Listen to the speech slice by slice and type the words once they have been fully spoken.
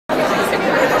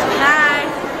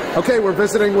Okay, we're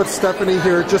visiting with Stephanie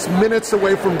here, just minutes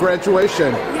away from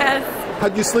graduation. Yes.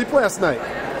 How'd you sleep last night?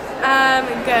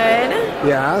 Good.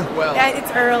 Yeah? Well,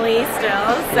 It's early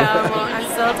still, so I'm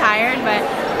still tired, but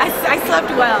I slept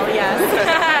well,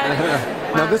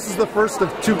 yes. Now this is the first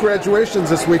of 2 graduations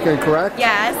this weekend, correct?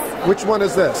 Yes. Which one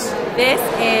is this? This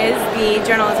is the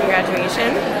journalism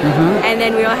graduation, and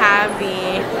then we will have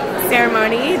the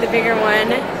ceremony, the bigger one,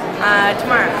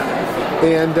 tomorrow.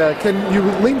 And can you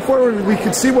lean forward? We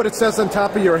can see what it says on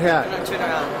top of your hat.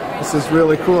 This is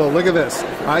really cool. Look at this.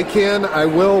 I can, I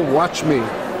will, watch me.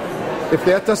 If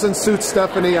that doesn't suit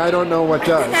Stephanie, I don't know what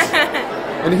does.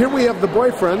 And here we have the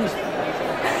boyfriend.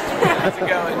 how's it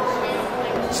going?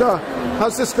 So,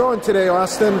 how's this going today,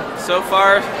 Austin? So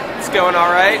far, it's going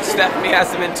all right. Stephanie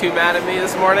hasn't been too mad at me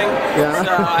this morning. Yeah.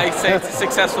 So I say it's a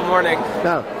successful morning.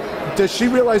 Now, does she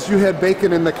realize you had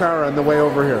bacon in the car on the way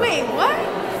over here? Wait, what?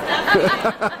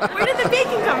 Where did the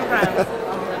bacon come from?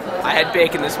 I had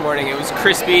bacon this morning. It was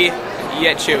crispy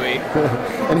yet chewy.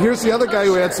 And here's the other guy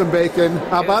who had some bacon.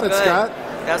 How about it, Scott?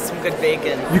 That's some good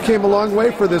bacon. You came a long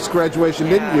way for this graduation,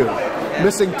 didn't you? Yeah.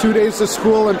 Missing 2 days of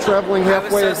school and traveling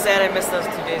halfway. I was so sad I missed those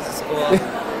 2 days of school.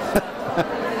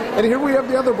 And here we have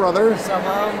the other brother. Some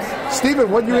homes. Stephen,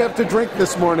 what do you have to drink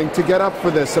this morning to get up for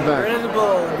this event?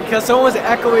 Incredible, because someone was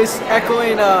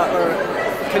echoing or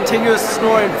continuous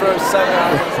snoring for 7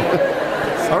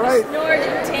 hours. All right.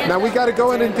 Now we got to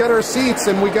go in and get our seats,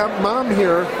 and we got Mom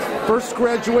here. First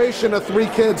graduation of 3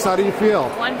 kids. How do you feel?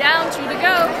 One down, 2 to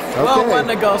go. Okay. Well, 1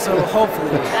 to go, so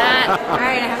hopefully. All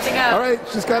right, I have to go. All right,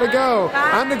 she's got to go.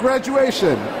 Bye. On to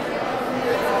graduation.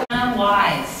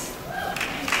 Wise.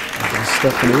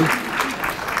 Stephanie.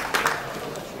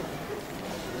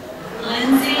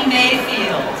 Lindsay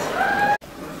Mayfield.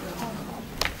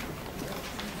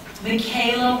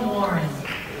 Michaela Warren.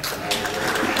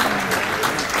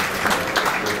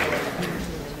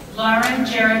 Lauren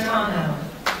Geritano.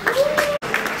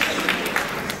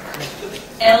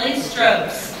 Ellie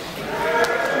Strokes.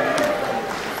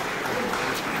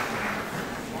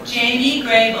 Jamie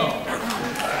Grable.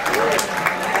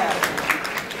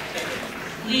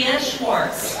 Leah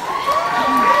Schwartz.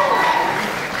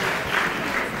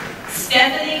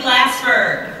 Stephanie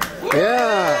Glassberg.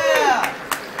 Yeah.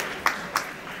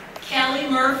 Kelly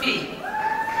Murphy.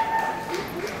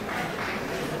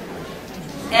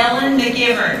 Ellen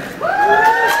McGivern.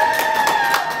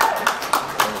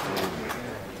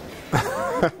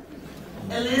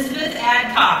 Elizabeth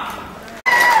Adcock.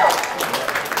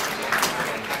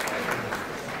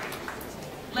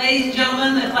 Ladies and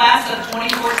gentlemen, the class of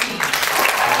 2014.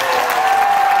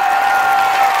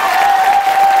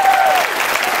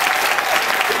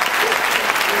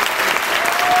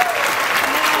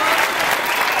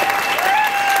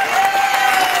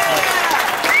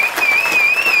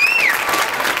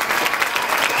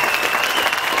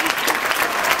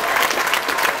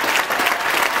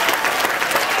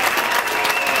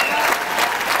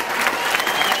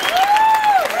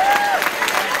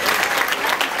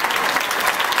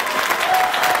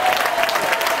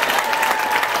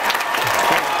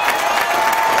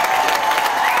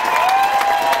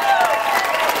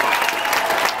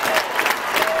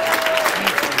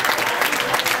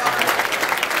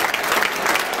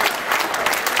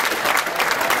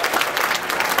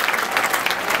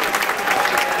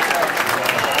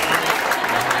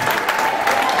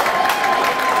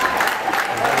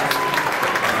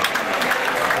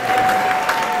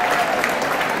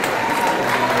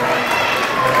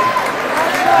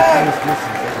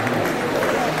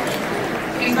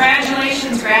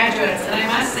 Congratulations, graduates, and I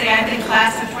must say, I think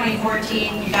class of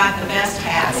 2014, you got the best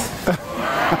hats.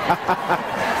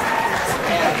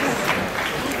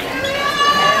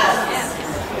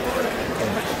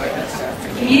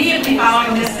 Immediately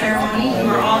following this ceremony, you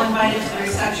are all invited to the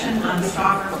reception on the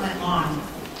Stalker Flint lawn.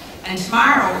 And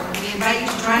tomorrow, we invite you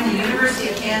to join the University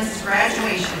of Kansas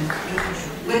graduation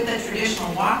with the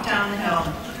traditional walk down the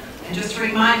hill. And just a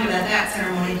reminder that that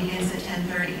ceremony begins at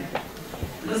 10:30.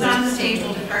 Those on the stage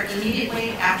will depart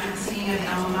immediately after the singing of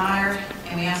the alma mater,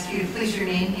 and we ask you to please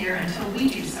remain here until we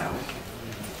do so.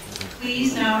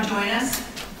 Please now join us,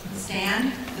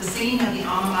 stand, the singing of the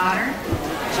alma mater,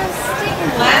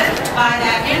 led by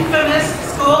that infamous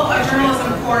School of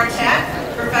Journalism quartet,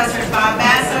 Professors Bob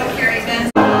Basso, Carrie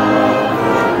Benson,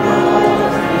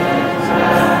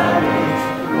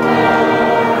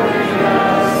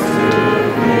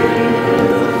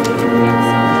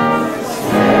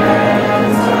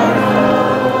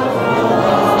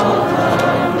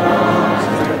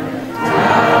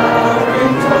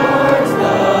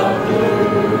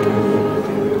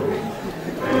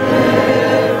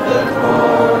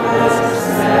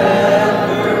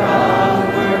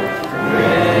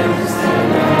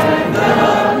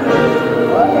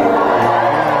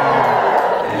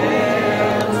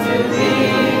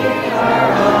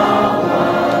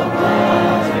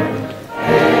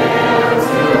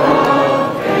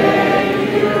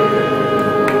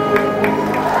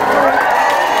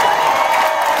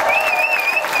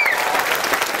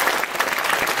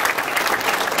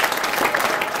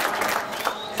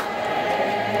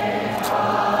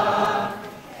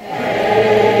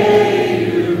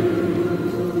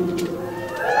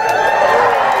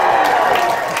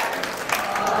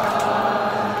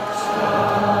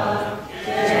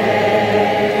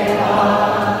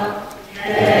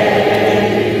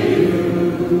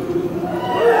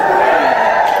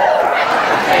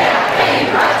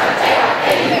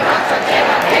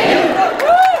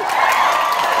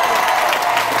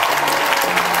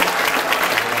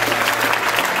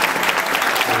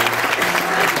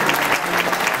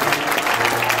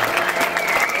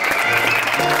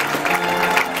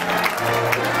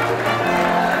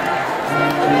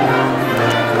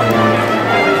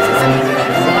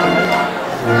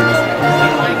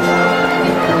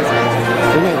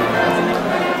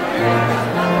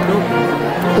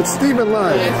 It's Stephen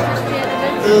Live.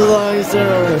 This is long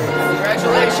ceremony.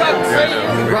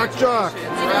 Congratulations. Rock Jock.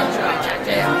 Rock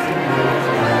Jock.